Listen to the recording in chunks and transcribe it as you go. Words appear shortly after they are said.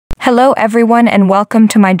Hello everyone and welcome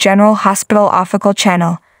to my General Hospital official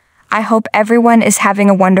channel. I hope everyone is having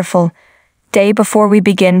a wonderful day. Before we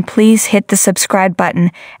begin, please hit the subscribe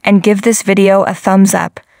button and give this video a thumbs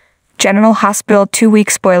up. General Hospital 2-week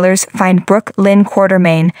spoilers find Brooke Lynn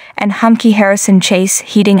Quartermain and Humke Harrison Chase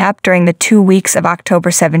heating up during the 2 weeks of October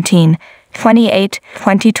 17, 28,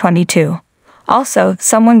 2022. Also,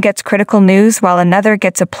 someone gets critical news while another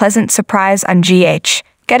gets a pleasant surprise on GH.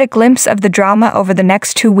 Get a glimpse of the drama over the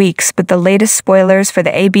next 2 weeks with the latest spoilers for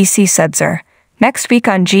the ABC subser. Next week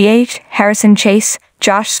on GH, Harrison Chase,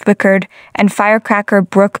 Josh Swickard, and firecracker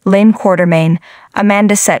Brooke Lynn Quartermain,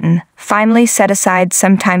 Amanda Sutton, finally set aside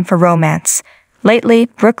some time for romance. Lately,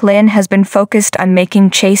 Brooke Lynn has been focused on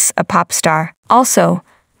making Chase a pop star. Also,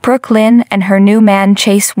 Brooke Lynn and her new man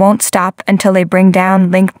Chase won't stop until they bring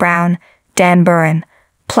down Link Brown, Dan Burren.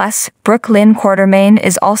 Plus, Brooke Lynn Quartermain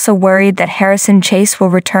is also worried that Harrison Chase will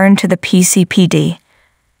return to the PCPD.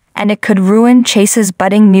 And it could ruin Chase's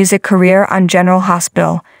budding music career on General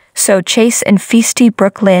Hospital, so Chase and feisty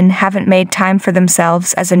Brooke Lynn haven't made time for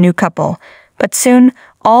themselves as a new couple. But soon,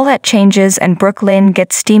 all that changes and Brooke Lynn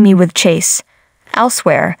gets steamy with Chase.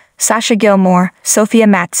 Elsewhere, Sasha Gilmore, Sophia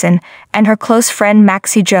Matson, and her close friend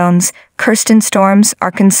Maxie Jones, Kirsten Storms, are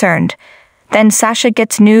concerned. Then Sasha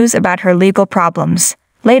gets news about her legal problems.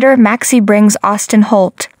 Later, Maxie brings Austin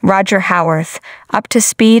Holt, Roger Howarth, up to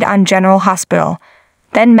speed on General Hospital.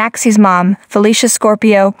 Then Maxie's mom, Felicia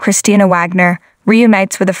Scorpio, Christina Wagner,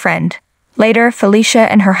 reunites with a friend. Later, Felicia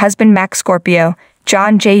and her husband Max Scorpio,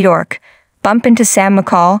 John J. York, bump into Sam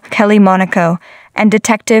McCall, Kelly Monaco, and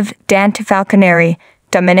Detective Dan Falconeri,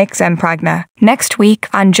 Dominic Zamprogna. Next week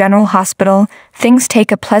on General Hospital, things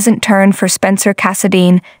take a pleasant turn for Spencer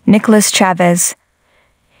Cassadine, Nicholas Chavez.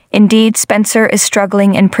 Indeed, Spencer is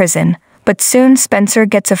struggling in prison, but soon Spencer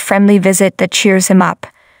gets a friendly visit that cheers him up.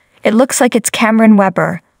 It looks like it's Cameron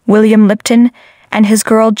Weber, William Lipton, and his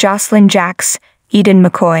girl Jocelyn Jacks, Eden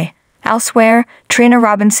McCoy. Elsewhere, Trina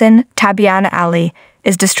Robinson, Tabiana Ali,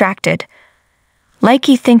 is distracted,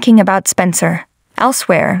 likely thinking about Spencer.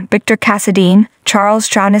 Elsewhere, Victor Cassadine, Charles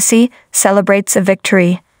Shaughnessy, celebrates a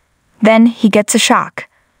victory. Then he gets a shock.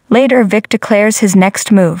 Later, Vic declares his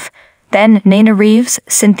next move. Then Nana Reeves,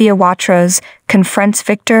 Cynthia Watros, confronts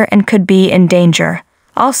Victor and could be in danger.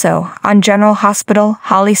 Also, on General Hospital,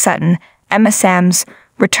 Holly Sutton, Emma Sams,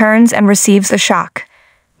 returns and receives a shock.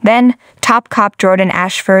 Then, top cop Jordan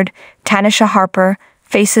Ashford, Tanisha Harper,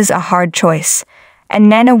 faces a hard choice. And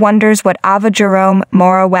Nana wonders what Ava Jerome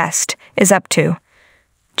Maura West is up to.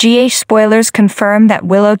 GH spoilers confirm that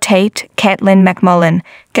Willow Tate, Caitlin McMullen,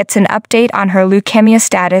 gets an update on her leukemia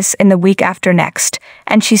status in the week after next,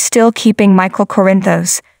 and she's still keeping Michael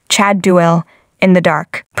Corinthos, Chad Duell, in the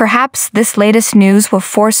dark. Perhaps this latest news will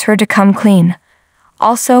force her to come clean.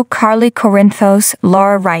 Also, Carly Corinthos,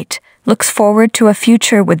 Laura Wright, looks forward to a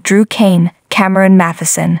future with Drew Kane, Cameron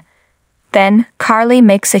Matheson. Then, Carly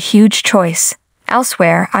makes a huge choice.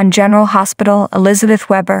 Elsewhere, on General Hospital, Elizabeth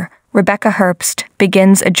Weber, Rebecca Herbst,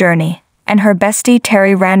 begins a journey, and her bestie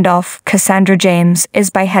Terry Randolph, Cassandra James, is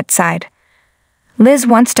by Het's side. Liz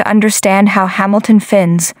wants to understand how Hamilton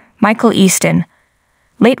Finn's, Michael Easton,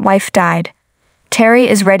 late wife died. Terry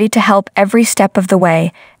is ready to help every step of the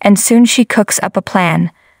way, and soon she cooks up a plan.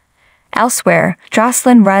 Elsewhere,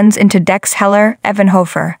 Jocelyn runs into Dex Heller, Evan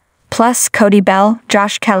Hofer. Plus, Cody Bell,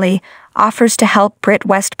 Josh Kelly, offers to help Britt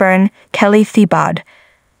Westburn, Kelly Thiebaud.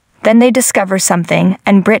 Then they discover something,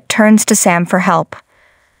 and Britt turns to Sam for help.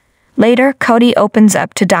 Later, Cody opens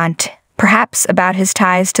up to Dante, perhaps about his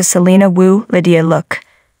ties to Selena Wu, Lydia Look.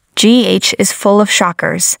 GH is full of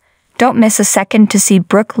shockers. Don't miss a second to see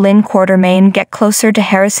Brooke Lynn Quartermain get closer to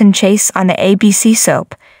Harrison Chase on the ABC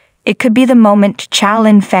soap. It could be the moment Chow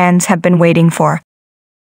Lin fans have been waiting for.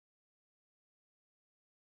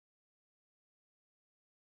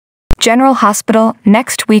 General Hospital,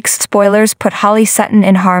 next week's spoilers put Holly Sutton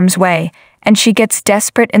in harm's way, and she gets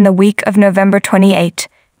desperate in the week of November 28,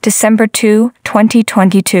 December 2,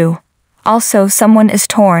 2022. Also, someone is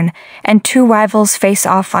torn, and 2 rivals face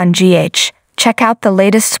off on GH. Check out the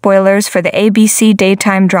latest spoilers for the ABC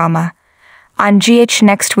daytime drama. On GH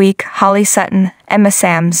next week, Holly Sutton, Emma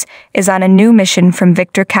Sams, is on a new mission from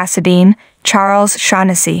Victor Cassadine, Charles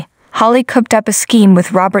Shaughnessy. Holly cooked up a scheme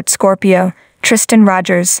with Robert Scorpio, Tristan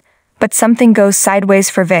Rogers, but something goes sideways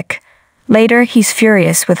for Vic. Later, he's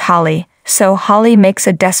furious with Holly, so Holly makes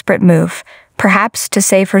a desperate move, perhaps to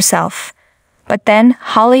save herself. But then,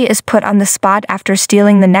 Holly is put on the spot after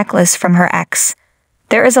stealing the necklace from her ex.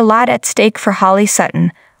 There is a lot at stake for Holly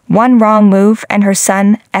Sutton. One wrong move and her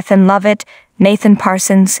son, Ethan Lovett, Nathan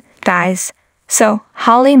Parsons, dies. So,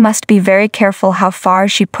 Holly must be very careful how far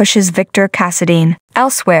she pushes Victor Cassadine.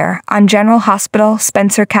 Elsewhere, on General Hospital,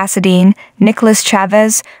 Spencer Cassadine, Nicholas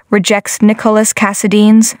Chavez, rejects Nicholas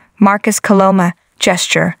Cassadine's Marcus Coloma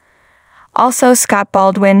gesture. Also, Scott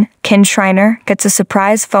Baldwin, Kin Shriner, gets a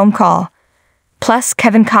surprise phone call. Plus,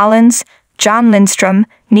 Kevin Collins, John Lindstrom,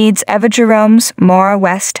 needs Eva Jerome's Maura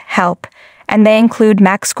West help, and they include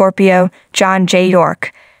Max Scorpio, John J.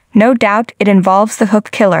 York. No doubt it involves the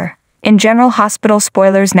Hook Killer. In General Hospital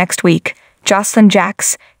spoilers next week, Jocelyn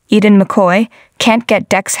Jacks, Eden McCoy, can't get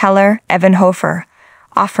Dex Heller, Evan Hofer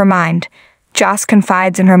off her mind. Joss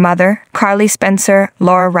confides in her mother, Carly Spencer,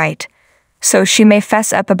 Laura Wright. So she may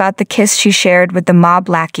fess up about the kiss she shared with the mob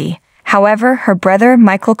lackey. However, her brother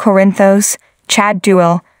Michael Corinthos, Chad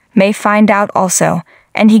Duell, may find out also,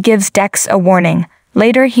 and he gives Dex a warning.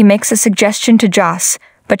 Later he makes a suggestion to Joss,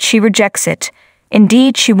 but she rejects it.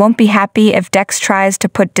 Indeed, she won't be happy if Dex tries to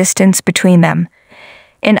put distance between them.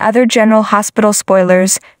 In other General Hospital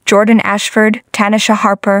spoilers, Jordan Ashford, Tanisha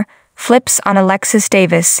Harper, flips on Alexis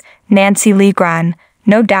Davis, Nancy Lee Gran.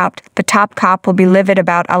 No doubt, the top cop will be livid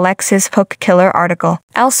about Alexis' Hook Killer article.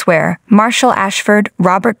 Elsewhere, Marshall Ashford,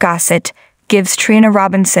 Robert Gossett, gives Trina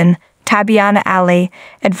Robinson, Tabiana Ali,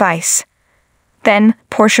 advice. Then,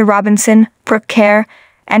 Portia Robinson, Brooke Kerr,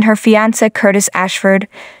 and her fiancé Curtis Ashford,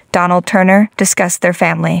 Donald Turner, discuss their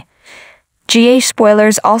family. GH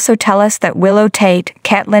spoilers also tell us that Willow Tate,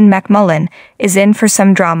 Caitlin McMullen, is in for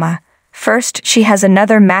some drama. First, she has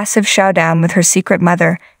another massive showdown with her secret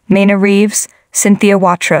mother, Maina Reeves, Cynthia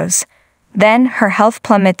Watros. Then, her health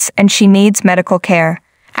plummets and she needs medical care.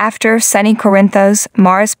 After, Sunny Corinthos,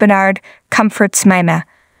 Morris Bernard, comforts Maina.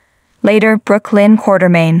 Later, Brooke Lynn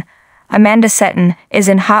Quartermain, Amanda Setton, is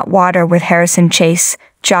in hot water with Harrison Chase,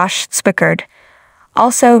 Josh Zwickard.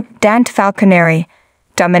 Also, Dante Falconeri,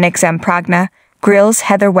 Dominic Zamprogna, grills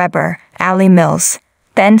Heather Weber, Ali Mills.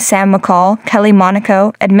 Then Sam McCall, Kelly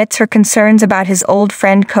Monaco, admits her concerns about his old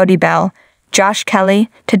friend Cody Bell, Josh Kelly,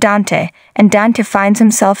 to Dante, and Dante finds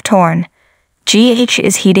himself torn. GH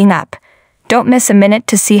is heating up. Don't miss a minute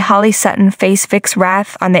to see Holly Sutton face Vic's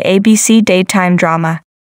wrath on the ABC daytime drama.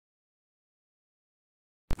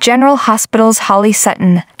 General Hospital's Holly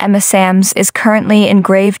Sutton, Emma Sams, is currently in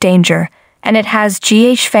grave danger, and it has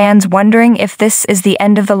GH fans wondering if this is the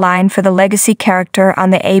end of the line for the legacy character on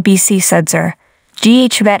the ABC Sudzer.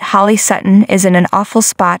 GH vet Holly Sutton is in an awful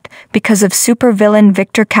spot because of supervillain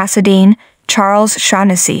Victor Cassadine, Charles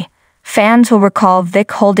Shaughnessy. Fans will recall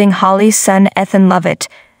Vic holding Holly's son Ethan Lovett,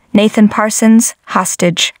 Nathan Parsons,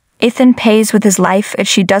 hostage. Ethan pays with his life if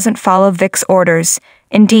she doesn't follow Vic's orders.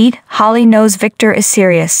 Indeed, Holly knows Victor is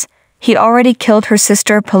serious. He already killed her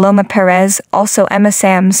sister Paloma Perez, also Emma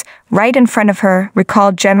Sams, right in front of her,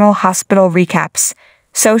 recalled General Hospital recaps.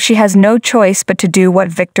 So she has no choice but to do what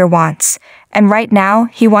Victor wants. And right now,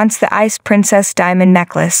 he wants the Ice Princess diamond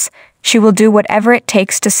necklace. She will do whatever it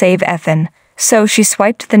takes to save Ethan. So she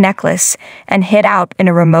swiped the necklace and hid out in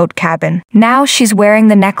a remote cabin. Now she's wearing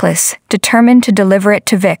the necklace, determined to deliver it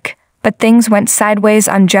to Vic. But things went sideways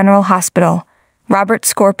on General Hospital. Robert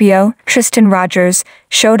Scorpio, Tristan Rogers,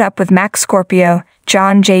 showed up with Max Scorpio,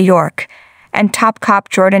 John J. York, and top cop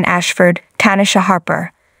Jordan Ashford, Tanisha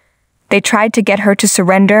Harper. They tried to get her to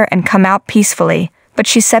surrender and come out peacefully, but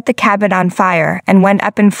she set the cabin on fire and went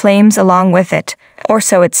up in flames along with it, or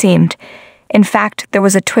so it seemed. In fact, there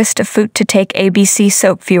was a twist afoot to take ABC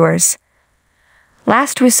soap viewers.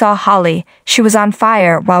 Last we saw Holly, she was on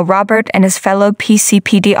fire while Robert and his fellow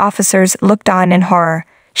PCPD officers looked on in horror.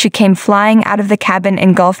 She came flying out of the cabin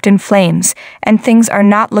engulfed in flames, and things are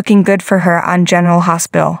not looking good for her on General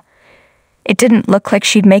Hospital. It didn't look like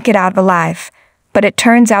she'd make it out alive, but it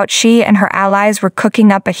turns out she and her allies were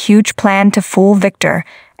cooking up a huge plan to fool Victor,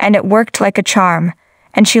 and it worked like a charm,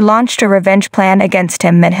 and she launched a revenge plan against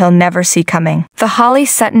him that he'll never see coming. The Holly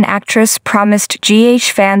Sutton actress promised GH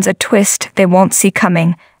fans a twist they won't see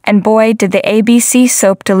coming, and boy did the ABC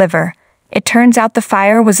soap deliver. It turns out the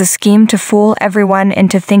fire was a scheme to fool everyone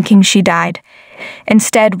into thinking she died.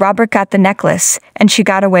 Instead, Robert got the necklace, and she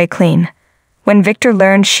got away clean. When Victor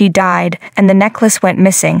learned she died and the necklace went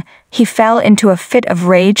missing, he fell into a fit of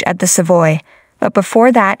rage at the Savoy. But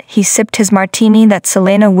before that, he sipped his martini that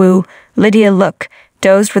Selena Wu, Lydia Look,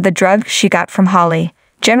 dosed with a drug she got from Holly.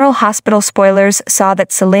 General Hospital spoilers saw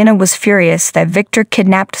that Selena was furious that Victor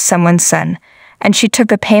kidnapped someone's son, and she took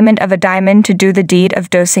the payment of a diamond to do the deed of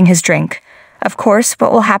dosing his drink. Of course,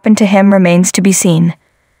 what will happen to him remains to be seen.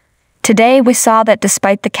 Today we saw that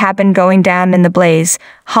despite the cabin going down in the blaze,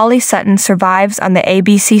 Holly Sutton survives on the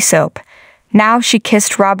ABC soap. Now she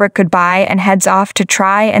kissed Robert goodbye and heads off to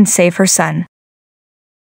try and save her son.